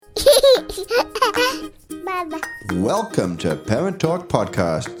Welcome to Parent Talk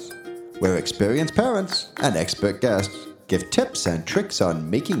Podcasts, where experienced parents and expert guests give tips and tricks on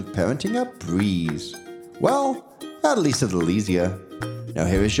making parenting a breeze. Well, at least a little easier. Now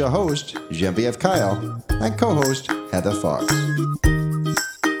here is your host, Genevieve Kyle, and co-host, Heather Fox.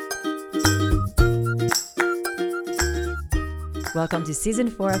 Welcome to Season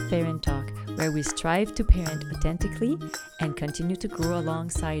 4 of Parent Talk, where we strive to parent authentically and continue to grow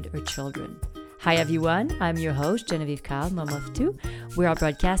alongside our children. Hi everyone, I'm your host, Genevieve Kyle, mom of two. We are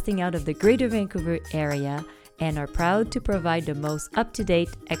broadcasting out of the Greater Vancouver area and are proud to provide the most up-to-date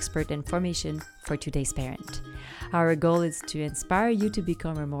expert information for today's parent. Our goal is to inspire you to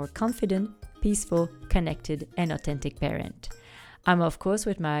become a more confident, peaceful, connected, and authentic parent. I'm of course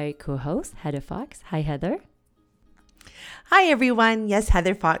with my co-host, Heather Fox. Hi Heather. Hi everyone, yes,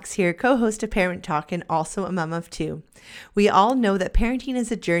 Heather Fox here, co-host of Parent Talk and also a mom of two. We all know that parenting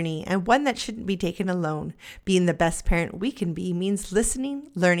is a journey and one that shouldn't be taken alone. Being the best parent we can be means listening,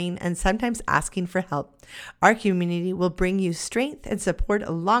 learning, and sometimes asking for help. Our community will bring you strength and support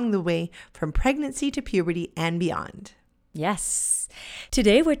along the way from pregnancy to puberty and beyond. Yes.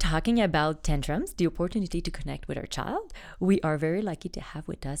 Today we're talking about tantrums, the opportunity to connect with our child. We are very lucky to have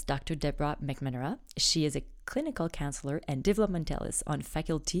with us Dr. Deborah MacNamara. She is a clinical counselor and developmentalist on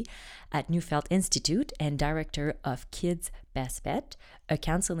faculty at Neufeld Institute and director of Kids Best Bet, a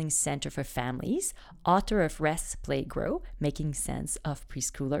counseling center for families, author of Rest, Play, Grow, Making Sense of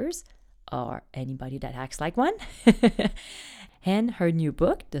Preschoolers, or anybody that acts like one. And her new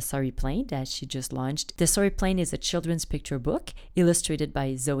book, The Sorry Plane, that she just launched. The Sorry Plane is a children's picture book illustrated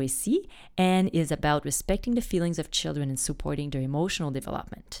by Zoe C. and is about respecting the feelings of children and supporting their emotional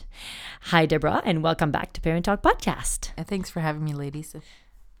development. Hi, Deborah, and welcome back to Parent Talk Podcast. Thanks for having me, ladies.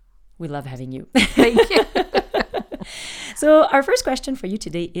 We love having you. Thank you. So our first question for you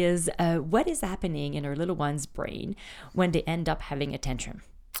today is, what is happening in our little one's brain when they end up having a tantrum?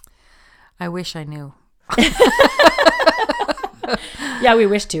 I wish I knew. Yeah, we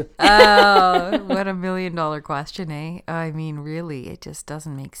wish to. Oh, what $1 million question, eh? I mean, really, it just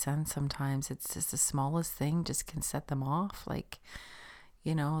doesn't make sense sometimes. It's just the smallest thing just can set them off, like,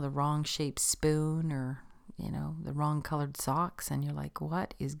 the wrong shaped spoon or, the wrong colored socks. And you're like,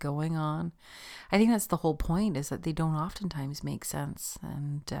 what is going on? I think that's the whole point, is that they don't oftentimes make sense.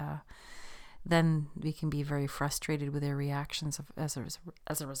 And then we can be very frustrated with their reactions as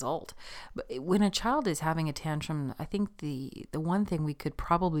a result. But when a child is having a tantrum, I think the one thing we could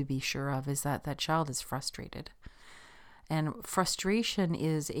probably be sure of is that that child is frustrated. And frustration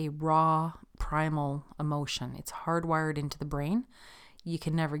is a raw, primal emotion. It's hardwired into the brain. You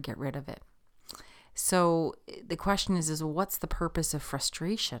can never get rid of it. So the question is what's the purpose of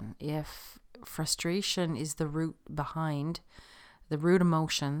frustration? If frustration is the root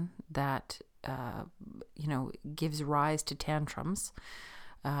emotion that gives rise to tantrums,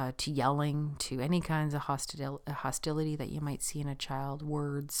 to yelling, to any kinds of hostility that you might see in a child,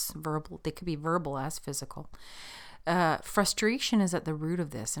 words, verbal, they could be verbal as physical. Frustration is at the root of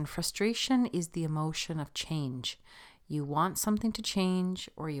this, and frustration is the emotion of change. You want something to change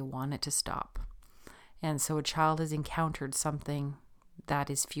or you want it to stop. And so a child has encountered something that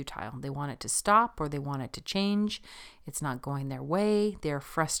is futile. They want it to stop or they want it to change. It's not going their way. They're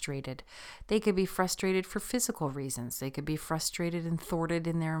frustrated. They could be frustrated for physical reasons. They could be frustrated and thwarted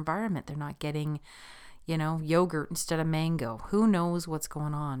in their environment. They're not getting, yogurt instead of mango. Who knows what's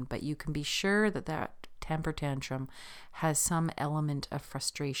going on? But you can be sure that temper tantrum has some element of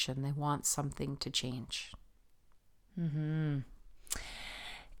frustration. They want something to change. Mm-hmm.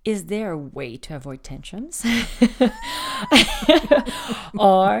 Is there a way to avoid tantrums?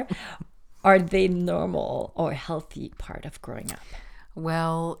 Or are they normal or healthy part of growing up?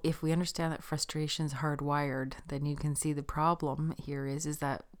 Well, if we understand that frustration is hardwired, then you can see the problem here is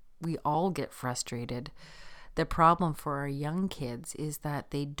that we all get frustrated. The problem for our young kids is that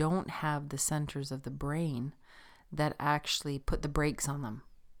they don't have the centers of the brain that actually put the brakes on them.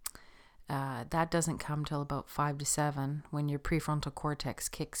 That doesn't come till about 5 to 7, when your prefrontal cortex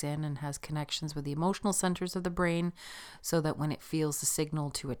kicks in and has connections with the emotional centers of the brain, so that when it feels the signal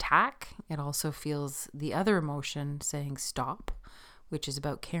to attack, it also feels the other emotion saying stop, which is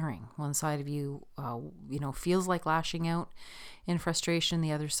about caring. One side of you, feels like lashing out in frustration.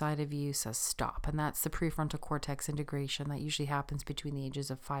 The other side of you says stop. And that's the prefrontal cortex integration that usually happens between the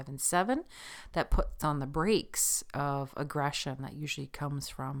ages of 5 and 7 that puts on the brakes of aggression that usually comes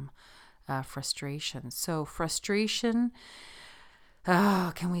from frustration. So frustration,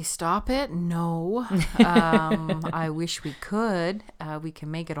 can we stop it? No. I wish we could. We can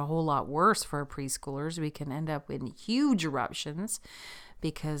make it a whole lot worse for our preschoolers. We can end up in huge eruptions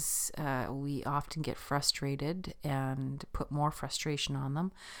because we often get frustrated and put more frustration on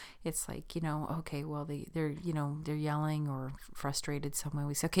them. It's like, okay, well, they're yelling or frustrated some way.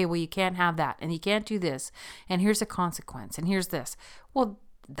 We say, okay, well, you can't have that, and you can't do this, and here's a consequence, and here's this. Well,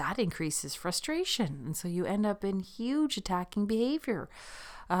 that increases frustration, and so you end up in huge attacking behavior.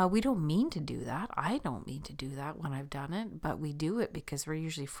 We don't mean to do that. I don't mean to do that when I've done it, but we do it because we're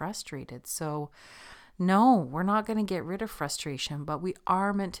usually frustrated. So no, we're not going to get rid of frustration, but we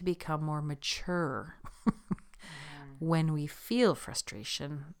are meant to become more mature. When we feel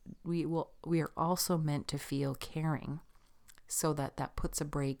frustration, we are also meant to feel caring, so that puts a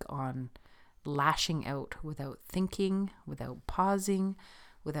brake on lashing out without thinking, without pausing,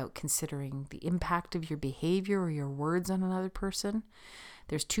 without considering the impact of your behavior or your words on another person.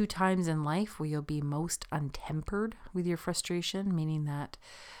 There's 2 times in life where you'll be most untempered with your frustration, meaning that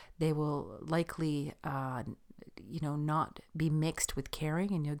they will likely, not be mixed with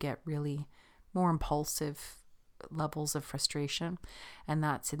caring, and you'll get really more impulsive levels of frustration. And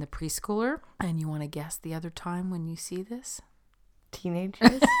that's in the preschooler. And you want to guess the other time when you see this?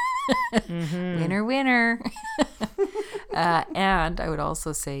 Teenagers. Winner. And I would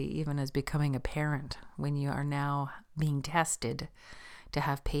also say, even as becoming a parent, when you are now being tested to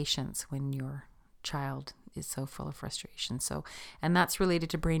have patience when your child is so full of frustration. And that's related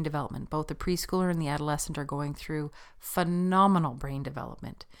to brain development. Both the preschooler and the adolescent are going through phenomenal brain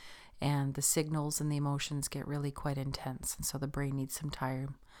development, and the signals and the emotions get really quite intense. And so the brain needs some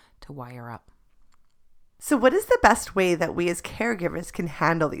time to wire up. So what is the best way that we as caregivers can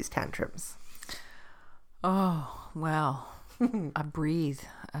handle these tantrums? Oh, well, breathe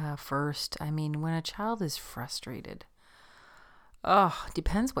first. I mean, when a child is frustrated,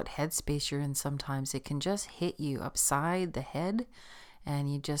 depends what headspace you're in. Sometimes it can just hit you upside the head,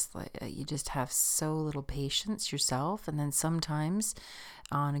 and you just have so little patience yourself. And then sometimes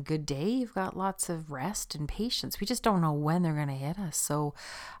on a good day, you've got lots of rest and patience. We just don't know when they're going to hit us. So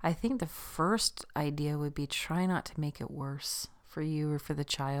I think the first idea would be try not to make it worse for you or for the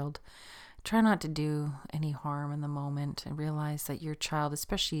child. Try not to do any harm in the moment, and realize that your child,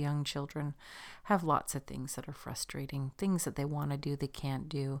 especially young children, have lots of things that are frustrating, things that they want to do, they can't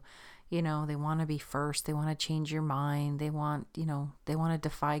do. They want to be first. They want to change your mind. They want to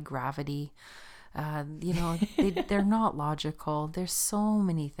defy gravity. They're not logical. There's so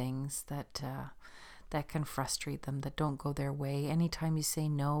many things that can frustrate them, that don't go their way. Anytime you say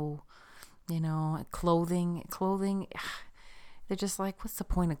no, clothing, they're just like, what's the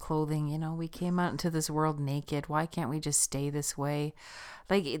point of clothing? We came out into this world naked. Why can't we just stay this way?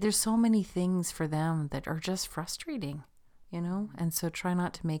 Like, there's so many things for them that are just frustrating, and so try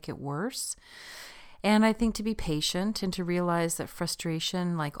not to make it worse. And I think to be patient and to realize that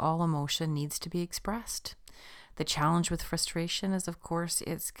frustration, like all emotion, needs to be expressed. The challenge with frustration is, of course,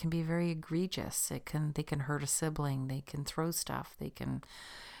 it can be very egregious. They can hurt a sibling. They can throw stuff. They can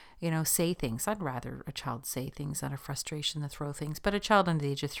say things. I'd rather a child say things out of frustration than throw things. But a child under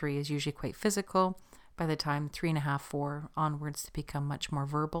the age of 3 is usually quite physical. By the time 3.5, 4 onwards, they become much more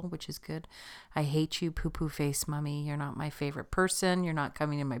verbal, which is good. I hate you, poo-poo face mummy. You're not my favorite person. You're not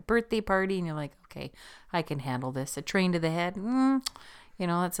coming to my birthday party. And you're like, okay, I can handle this. A train to the head,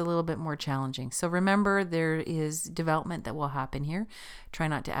 that's a little bit more challenging. So remember, there is development that will happen here. Try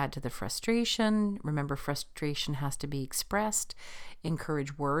not to add to the frustration. Remember, frustration has to be expressed.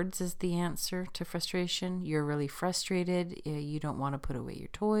 Encourage words is the answer to frustration. You're really frustrated. You don't want to put away your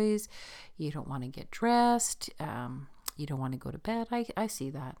toys. You don't want to get dressed. You don't want to go to bed. I see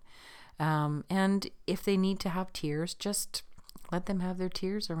that. And if they need to have tears, just let them have their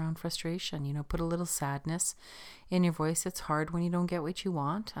tears around frustration. Put a little sadness in your voice. It's hard when you don't get what you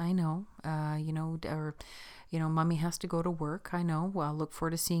want. I know. Mommy has to go to work. I know. Well, I'll look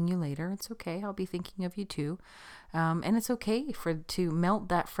forward to seeing you later. It's okay. I'll be thinking of you too. And it's okay to melt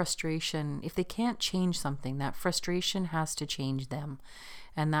that frustration. If they can't change something, that frustration has to change them.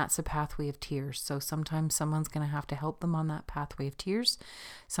 And that's a pathway of tears. So sometimes someone's going to have to help them on that pathway of tears.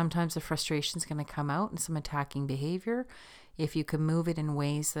 Sometimes the frustration is going to come out in some attacking behavior. If you can move it in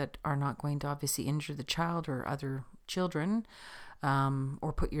ways that are not going to obviously injure the child or other children,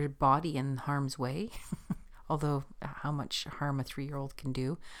 or put your body in harm's way, although how much harm a 3-year-old can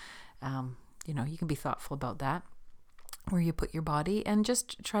do, you can be thoughtful about that, where you put your body, and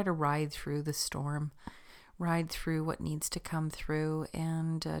just try to ride through the storm, ride through what needs to come through,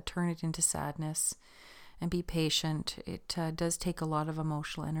 and turn it into sadness, and be patient. It does take a lot of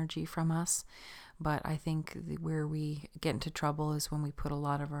emotional energy from us. But I think where we get into trouble is when we put a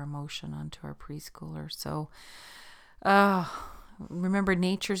lot of our emotion onto our preschooler. So remember,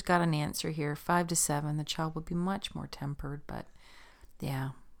 nature's got an answer here. 5 to 7, the child will be much more tempered, but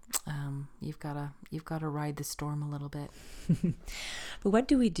You've got to ride the storm a little bit. But what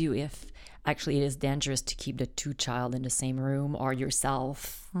do we do if actually it is dangerous to keep the two child in the same room or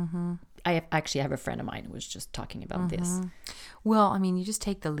yourself? Mm-hmm. I have a friend of mine who was just talking about this. Well, I mean, you just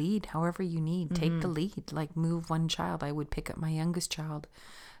take the lead however you need. Take the lead. Like, move one child. I would pick up my youngest child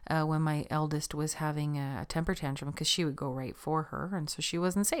when my eldest was having a temper tantrum, because she would go right for her, and so she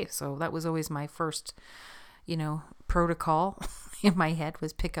wasn't safe. So that was always my first, protocol in my head,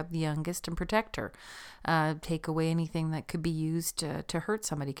 was pick up the youngest and protect her. Take away anything that could be used to hurt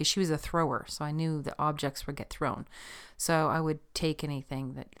somebody, because she was a thrower. So I knew the objects would get thrown. So I would take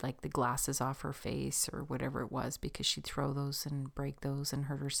anything that, like the glasses off her face or whatever it was, because she'd throw those and break those and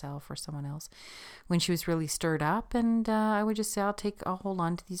hurt herself or someone else when she was really stirred up. And I would just say, I'll hold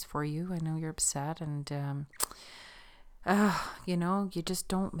on to these for you. I know you're upset, and you just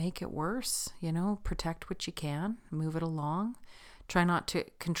don't make it worse. Protect what you can, move it along. Try not to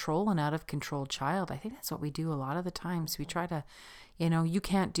control an out of control child. I think that's what we do a lot of the times. We try to, you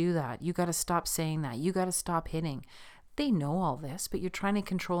can't do that. You got to stop saying that. You got to stop hitting. They know all this, but you're trying to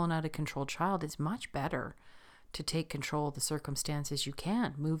control an out of control child. It's much better to take control of the circumstances you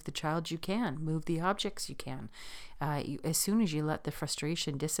can. Move the child you can. Move the objects you can. As soon as you let the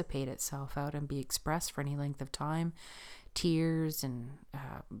frustration dissipate itself out and be expressed for any length of time, tears and,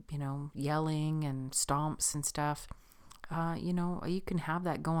 yelling and stomps and stuff, you can have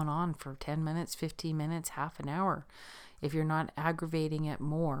that going on for 10 minutes, 15 minutes, half an hour. If you're not aggravating it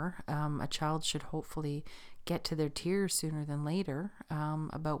more, a child should hopefully get to their tears sooner than later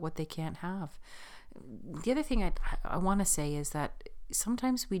about what they can't have. The other thing I want to say is that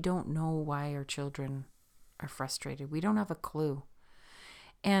sometimes we don't know why our children are frustrated. We don't have a clue.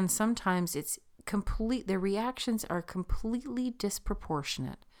 And sometimes their reactions are completely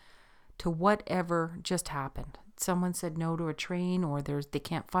disproportionate to whatever just happened. Someone said no to a train, or they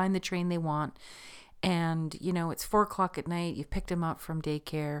can't find the train they want. And, it's 4:00 at night. You've picked them up from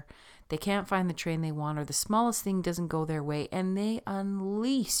daycare. They can't find the train they want, or the smallest thing doesn't go their way. And they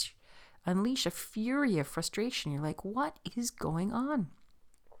unleash a fury of frustration. You're like, what is going on?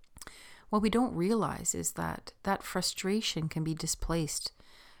 What we don't realize is that frustration can be displaced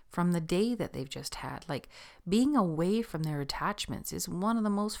from the day that they've just had. Like, being away from their attachments is one of the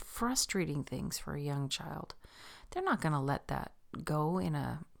most frustrating things for a young child. They're not going to let that go in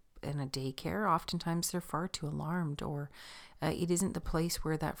a daycare. Oftentimes they're far too alarmed, or it isn't the place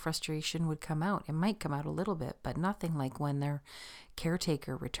where that frustration would come out. It might come out a little bit, but nothing like when their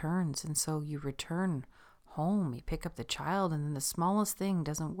caretaker returns. And so you return home, you pick up the child, and then the smallest thing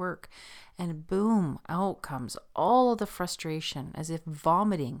doesn't work, and boom, out comes all of the frustration, as if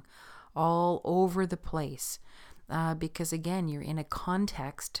vomiting all over the place, because again, you're in a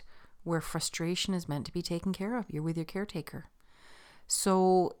context where frustration is meant to be taken care of. You're with your caretaker.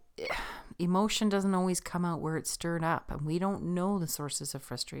 So emotion doesn't always come out where it's stirred up, and we don't know the sources of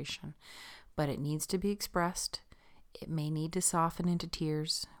frustration, but it needs to be expressed. It may need to soften into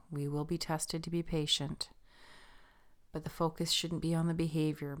tears. We will be tested to be patient. But the focus shouldn't be on the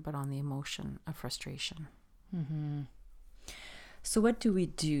behavior, but on the emotion of frustration. Mm-hmm. So what do we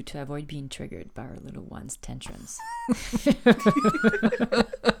do to avoid being triggered by our little one's tantrums?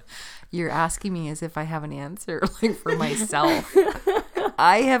 You're asking me as if I have an answer, like, for myself.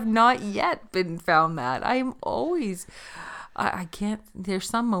 I have not yet been found that. I'm always... I can't... There's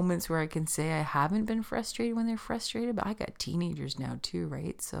some moments where I can say I haven't been frustrated when they're frustrated, but I got teenagers now too,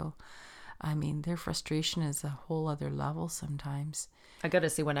 right? So... I mean, their frustration is a whole other level sometimes. I gotta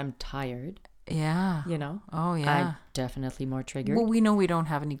say, when I'm tired, yeah. Oh, yeah. I'm definitely more triggered. Well, we know we don't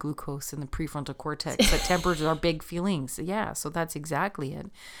have any glucose in the prefrontal cortex that tempers our big feelings. Yeah, so that's exactly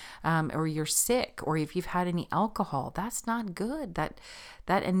it. Or you're sick, or if you've had any alcohol, that's not good. That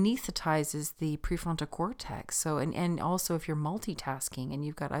anesthetizes the prefrontal cortex. So, and also if you're multitasking and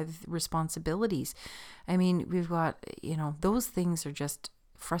you've got other responsibilities, I mean, we've got, those things are just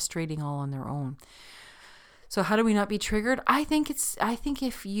frustrating all on their own. So how do we not be triggered? I think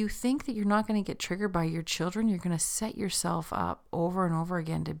if you think that you're not going to get triggered by your children, you're going to set yourself up over and over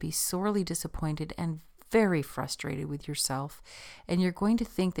again to be sorely disappointed and very frustrated with yourself. And you're going to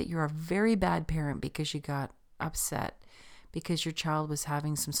think that you're a very bad parent because you got upset because your child was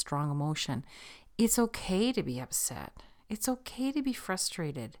having some strong emotion. It's okay to be upset. It's okay to be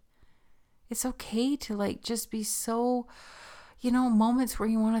frustrated. It's okay to just be so, moments where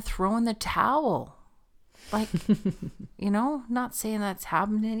you want to throw in the towel. Like, not saying that's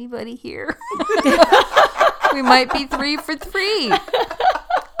happened to anybody here. We might be 3 for 3.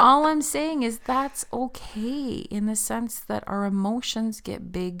 All I'm saying is that's okay, in the sense that our emotions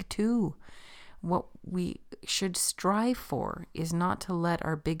get big too. What we should strive for is not to let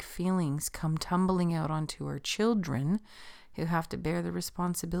our big feelings come tumbling out onto our children who have to bear the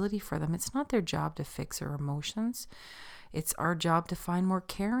responsibility for them. It's not their job to fix our emotions. It's our job to find more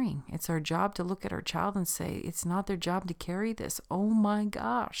caring. It's our job to look at our child and say, it's not their job to carry this. Oh my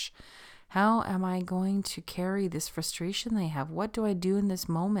gosh. How am I going to carry this frustration they have? What do I do in this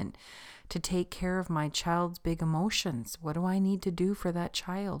moment to take care of my child's big emotions? What do I need to do for that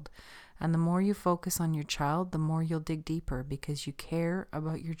child? And the more you focus on your child, the more you'll dig deeper, because you care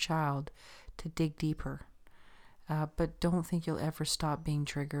about your child to dig deeper. But don't think you'll ever stop being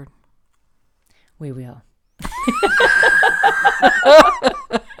triggered. We will.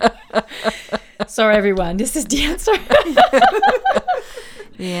 Sorry, everyone. This is the answer.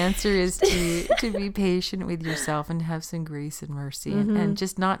 The answer is to be patient with yourself and have some grace and mercy, and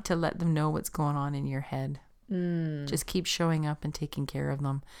just not to let them know what's going on in your head. Just keep showing up and taking care of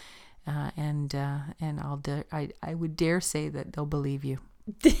them, and I would dare say that they'll believe you.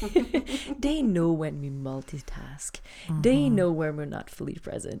 They know when we multitask. They know when we're not fully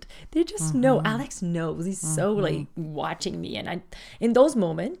present. They just know. Alex knows. He's so like watching me, and in those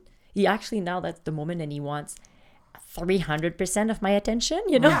moments, he actually, now that's the moment, and he wants 300% of my attention,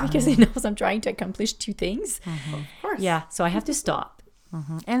 because he knows I'm trying to accomplish two things. Of course. Yeah, so I have to stop.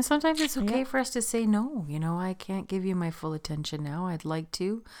 And sometimes it's okay for us to say no. I can't give you my full attention now. I'd like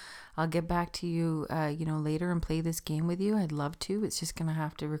to. I'll get back to you, later and play this game with you. I'd love to. It's just going to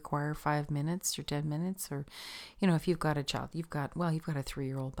have to require 5 minutes or 10 minutes. Or, if you've got a child, you've got a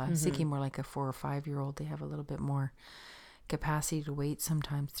 3-year-old. I was thinking more like a 4 or 5-year-old. They have a little bit more capacity to wait.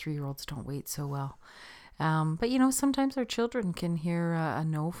 Sometimes 3-year-olds don't wait so well. But sometimes our children can hear a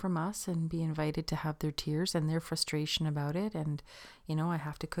no from us and be invited to have their tears and their frustration about it. And, I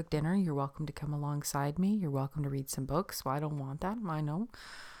have to cook dinner. You're welcome to come alongside me. You're welcome to read some books. Well, I don't want that. I know.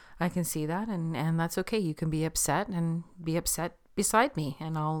 I can see that. And that's okay. You can be upset and be upset beside me.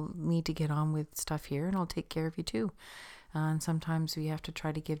 And I'll need to get on with stuff here, and I'll take care of you too. And sometimes we have to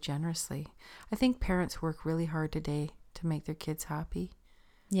try to give generously. I think parents work really hard today to make their kids happy.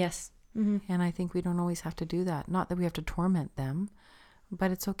 Yes. And I think we don't always have to do that. Not that we have to torment them,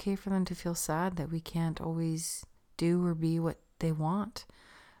 but it's okay for them to feel sad that we can't always do or be what they want.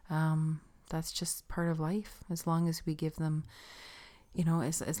 That's just part of life. As long as we give them,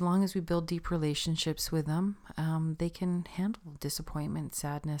 as long as we build deep relationships with them, they can handle disappointment,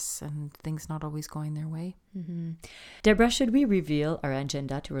 sadness, and things not always going their way. Deborah, should we reveal our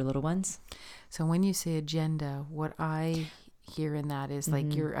agenda to our little ones? So when you say agenda, what I hear in that is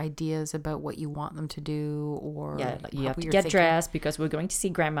like your ideas about what you want them to do, or you have to get dressed because we're going to see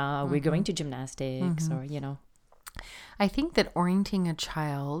grandma, we're going to gymnastics, or I think that orienting a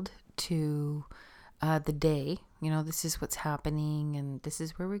child to the day, this is what's happening and this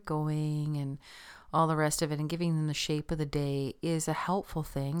is where we're going and all the rest of it, and giving them the shape of the day is a helpful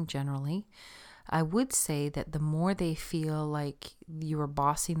thing generally. I would say that the more they feel like you are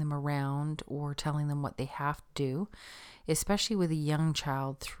bossing them around or telling them what they have to do, especially with a young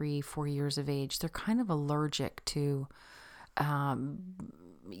child, 3-4 years of age, they're kind of allergic to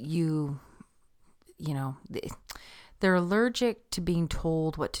they're allergic to being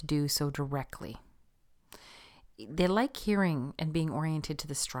told what to do so directly. They like hearing and being oriented to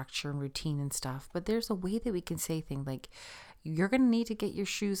the structure and routine and stuff, but there's a way that we can say things like, you're going to need to get your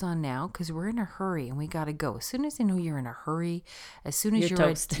shoes on now because we're in a hurry and we got to go. As soon as they know you're in a hurry, as soon as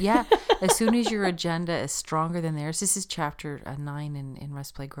as soon as your agenda is stronger than theirs. This is chapter 9 in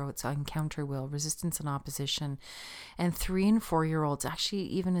Rest, Play, Grow. It's on counter will, resistance and opposition. And 3 and 4-year-olds, actually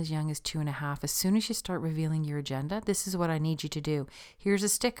even as young as 2.5, as soon as you start revealing your agenda, this is what I need you to do. Here's a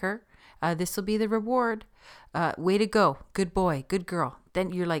sticker. This will be the reward. Way to go. Good boy. Good girl.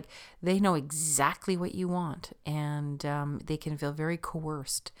 Then you're like, they know exactly what you want, and they can feel very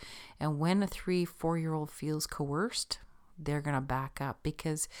coerced. And when a 3-4-year-old feels coerced, they're going to back up,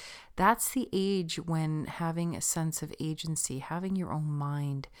 because that's the age when having a sense of agency, having your own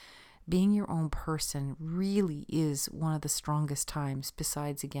mind, being your own person really is one of the strongest times.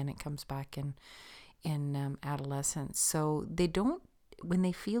 Besides, again, it comes back in adolescence. So they don't, when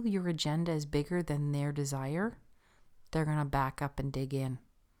they feel your agenda is bigger than their desire, they're going to back up and dig in.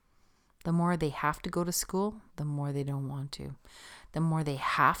 The more they have to go to school, the more they don't want to. The more they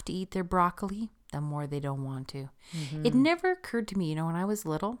have to eat their broccoli, the more they don't want to. It never occurred to me, when I was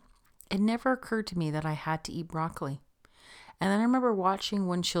little, it never occurred to me that I had to eat broccoli. And then I remember watching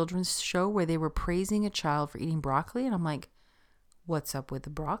one children's show where they were praising a child for eating broccoli, and I'm like, what's up with the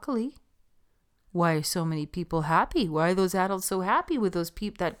broccoli? Why are so many people happy? Why are those adults so happy with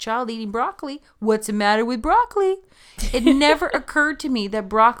that child eating broccoli? What's the matter with broccoli? It never occurred to me that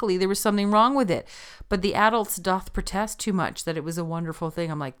broccoli, there was something wrong with it. But the adults doth protest too much that it was a wonderful thing.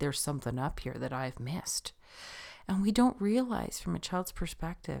 I'm like, there's something up here that I've missed. And we don't realize from a child's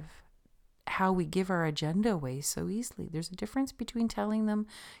perspective how we give our agenda away so easily. There's a difference between telling them,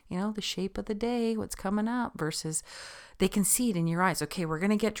 the shape of the day, what's coming up, versus they can see it in your eyes. Okay, we're going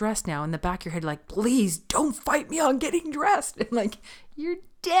to get dressed now. In the back of your head, like, please don't fight me on getting dressed. And like, you're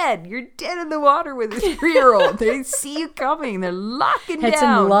dead. You're dead in the water with a 3-year-old. They see you coming. They're locking down.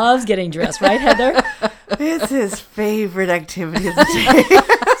 Hudson loves getting dressed, right, Heather? It's his favorite activity of the day.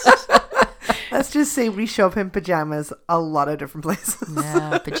 Let's just say we show up in pajamas a lot of different places.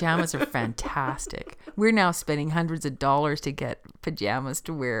 Yeah, pajamas are fantastic. We're now spending hundreds of dollars to get pajamas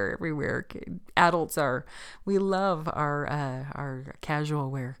to wear everywhere. Adults we love our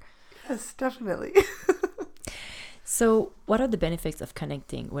casual wear. Yes, definitely. So what are the benefits of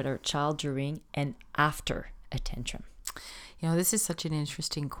connecting with our child during and after a tantrum? This is such an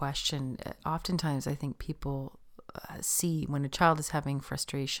interesting question. Oftentimes, I think people see when a child is having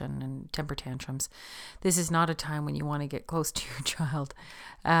frustration and temper tantrums, this is not a time when you want to get close to your child.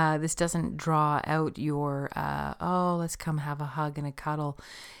 This doesn't draw out your, let's come have a hug and a cuddle,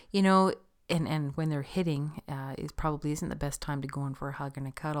 and when they're hitting, it probably isn't the best time to go in for a hug and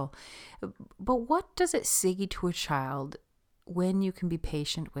a cuddle. But what does it say to a child when you can be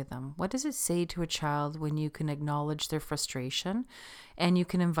patient with them? What does it say to a child when you can acknowledge their frustration and you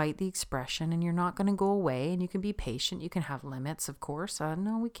can invite the expression and you're not going to go away and you can be patient? You can have limits, of course.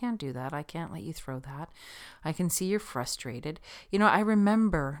 No, we can't do that. I can't let you throw that. I can see you're frustrated. I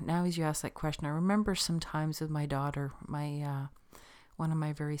remember, now as you ask that question, I remember sometimes with my daughter, one of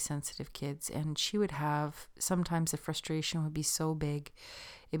my very sensitive kids, and she would have, sometimes the frustration would be so big.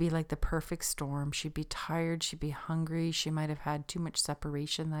 It'd be like the perfect storm. She'd be tired. She'd be hungry. She might have had too much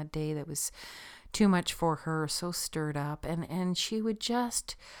separation that day that was too much for her, so stirred up. And she would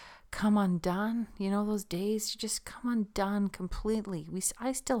just come undone. Those days, you just come undone completely.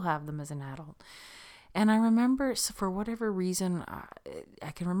 I still have them as an adult. And I remember, so for whatever reason,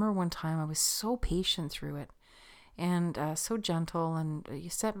 I can remember one time I was so patient through it. And so gentle, and you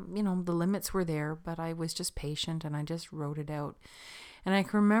said, the limits were there, but I was just patient and I just wrote it out. And I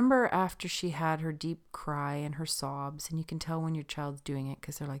can remember after she had her deep cry and her sobs, and you can tell when your child's doing it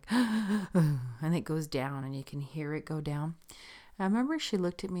because they're like, and it goes down and you can hear it go down. I remember she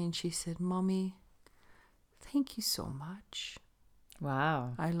looked at me and she said, "Mommy, thank you so much.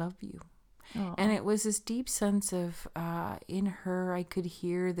 Wow. I love you." Aww. And it was this deep sense of, in her, I could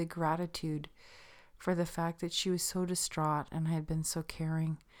hear the gratitude for the fact that she was so distraught and I had been so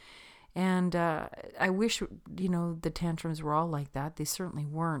caring. And I wish, the tantrums were all like that. They certainly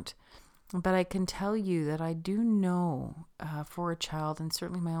weren't. But I can tell you that I do know for a child, and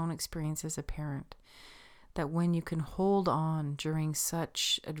certainly my own experience as a parent, that when you can hold on during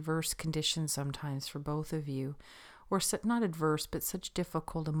such adverse conditions sometimes for both of you, or not adverse, but such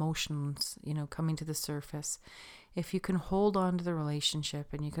difficult emotions, coming to the surface, if you can hold on to the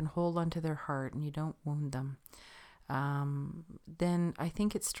relationship and you can hold on to their heart and you don't wound them, then I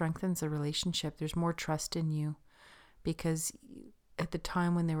think it strengthens the relationship. There's more trust in you because at the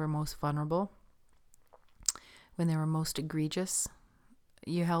time when they were most vulnerable, when they were most egregious,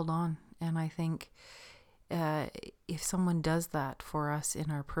 you held on. And I think if someone does that for us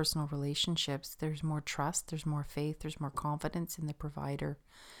in our personal relationships, there's more trust, there's more faith, there's more confidence in the provider.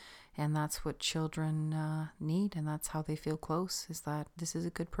 And that's what children need, and that's how they feel close, is that this is a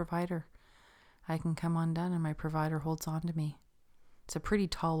good provider. I can come undone and my provider holds on to me. It's a pretty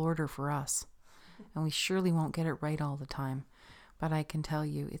tall order for us, and we surely won't get it right all the time. But I can tell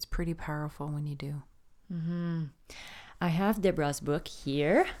you, it's pretty powerful when you do. Mm-hmm. I have Deborah's book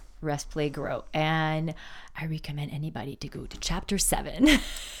here, Rest, Play, Grow, and I recommend anybody to go to chapter 7,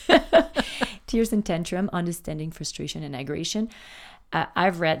 Tears and Tantrum, Understanding Frustration and Aggression.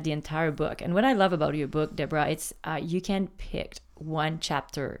 I've read the entire book, and what I love about your book, Deborah, it's you can pick one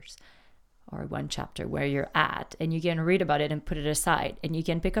chapter where you're at, and you can read about it and put it aside, and you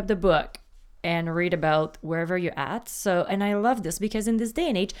can pick up the book and read about wherever you're at. So, and I love this because in this day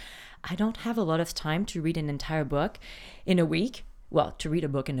and age, I don't have a lot of time to read an entire book in a week. Well, to read a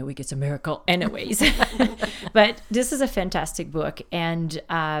book in a week is a miracle anyways. But this is a fantastic book. And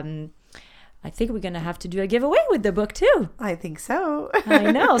I think we're going to have to do a giveaway with the book too. I think so.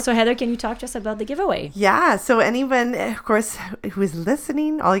 I know. So Heather, can you talk to us about the giveaway? Yeah. So anyone, of course, who is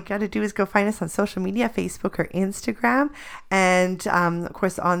listening, all you got to do is go find us on social media, Facebook or Instagram. And of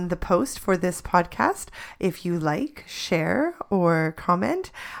course, on the post for this podcast, if you like, share, or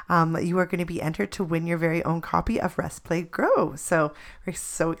comment, you are going to be entered to win your very own copy of Rest, Play, Grow. So we're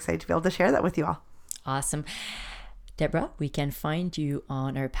so excited to be able to share that with you all. Awesome. Deborah, we can find you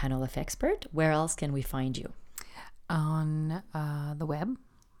on our panel of experts. Where else can we find you? On the web,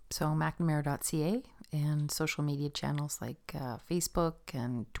 so MacNamara.ca, and social media channels like Facebook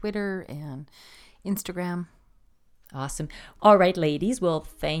and Twitter and Instagram. Awesome. All right, ladies. Well,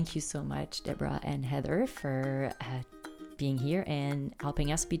 thank you so much, Deborah and Heather, for being here and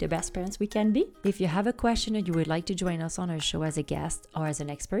helping us be the best parents we can be. If you have a question or you would like to join us on our show as a guest or as an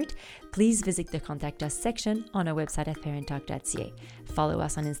expert, please visit the Contact Us section on our website at parenttalk.ca. Follow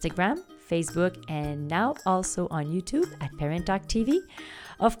us on Instagram, Facebook, and now also on YouTube at Parent Talk TV.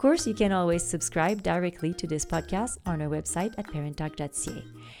 Of course, you can always subscribe directly to this podcast on our website at parenttalk.ca.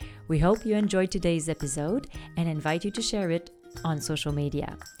 We hope you enjoyed today's episode and invite you to share it on social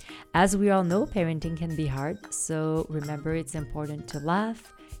media. As we all know, parenting can be hard, so remember it's important to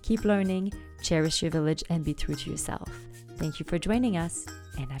laugh, keep learning, cherish your village, and be true to yourself. Thank you for joining us,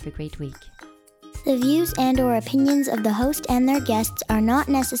 and have a great week. The views and/or opinions of the host and their guests are not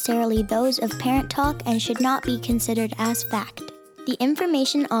necessarily those of Parent Talk and should not be considered as fact. The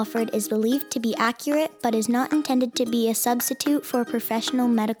information offered is believed to be accurate but is not intended to be a substitute for professional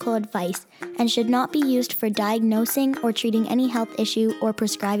medical advice and should not be used for diagnosing or treating any health issue or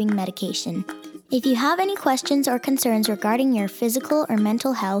prescribing medication. If you have any questions or concerns regarding your physical or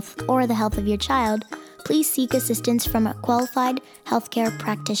mental health or the health of your child, please seek assistance from a qualified healthcare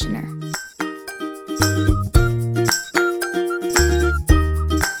practitioner.